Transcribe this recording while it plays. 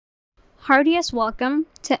Heartiest welcome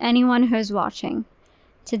to anyone who's watching.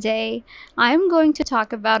 Today, I'm going to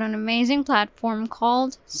talk about an amazing platform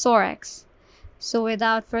called Sorex. So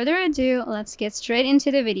without further ado, let's get straight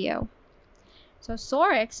into the video. So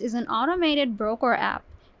Sorex is an automated broker app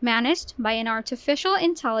managed by an artificial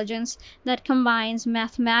intelligence that combines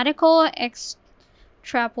mathematical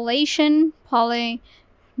extrapolation,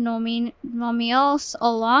 polynomials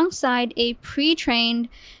alongside a pre-trained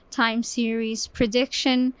time series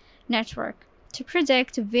prediction network to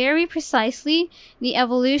predict very precisely the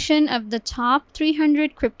evolution of the top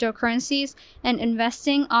 300 cryptocurrencies and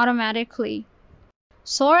investing automatically.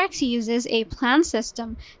 Sorex uses a plan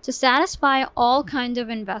system to satisfy all kinds of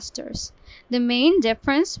investors. The main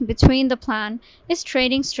difference between the plan is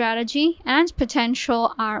trading strategy and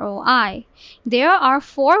potential ROI. There are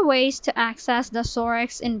 4 ways to access the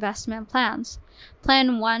Sorex investment plans: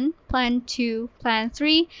 Plan 1, Plan 2, Plan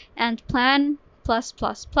 3, and Plan +++.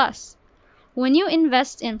 When you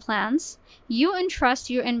invest in plans, you entrust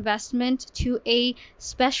your investment to a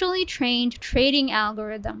specially trained trading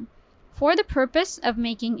algorithm for the purpose of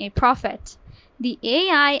making a profit. The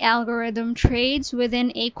AI algorithm trades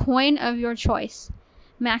within a coin of your choice,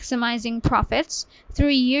 maximizing profits through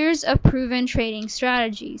years of proven trading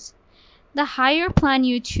strategies. The higher plan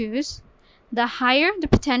you choose, the higher the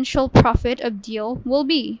potential profit of deal will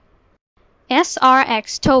be.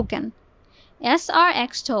 SRX token.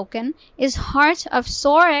 SRX token is heart of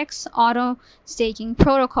Sorex auto staking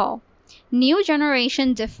protocol. New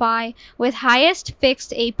generation DeFi with highest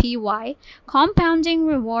fixed APY, compounding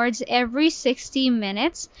rewards every 60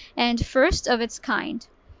 minutes, and first of its kind.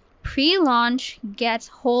 Pre-launch get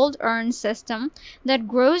hold earn system that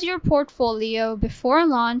grows your portfolio before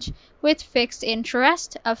launch with fixed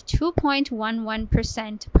interest of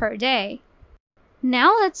 2.11% per day.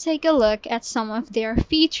 Now let's take a look at some of their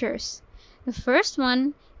features. The first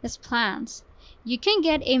one is plans. You can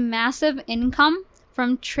get a massive income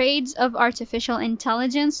from trades of artificial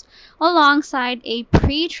intelligence alongside a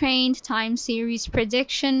pre-trained time series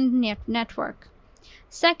prediction network.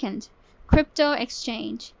 Second, crypto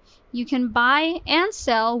exchange. You can buy and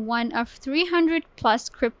sell one of 300 plus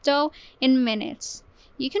crypto in minutes.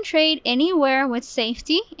 You can trade anywhere with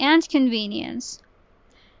safety and convenience.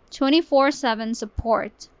 24/7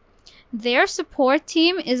 support. Their support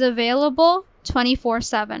team is available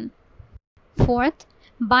 24/7. Fourth,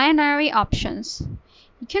 binary options.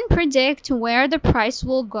 You can predict where the price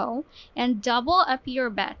will go and double up your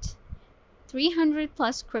bet. 300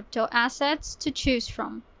 plus crypto assets to choose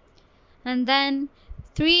from. And then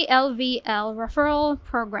 3LVL referral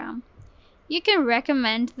program. You can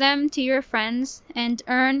recommend them to your friends and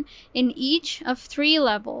earn in each of 3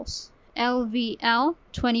 levels: LVL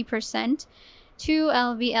 20%,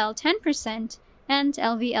 2LVL 10%, and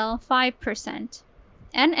LVL 5%.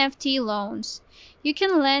 NFT loans. You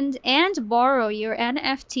can lend and borrow your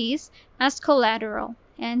NFTs as collateral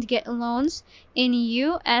and get loans in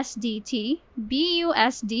USDT,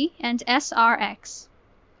 BUSD, and SRX.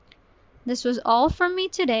 This was all from me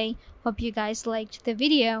today. Hope you guys liked the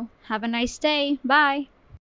video. Have a nice day. Bye!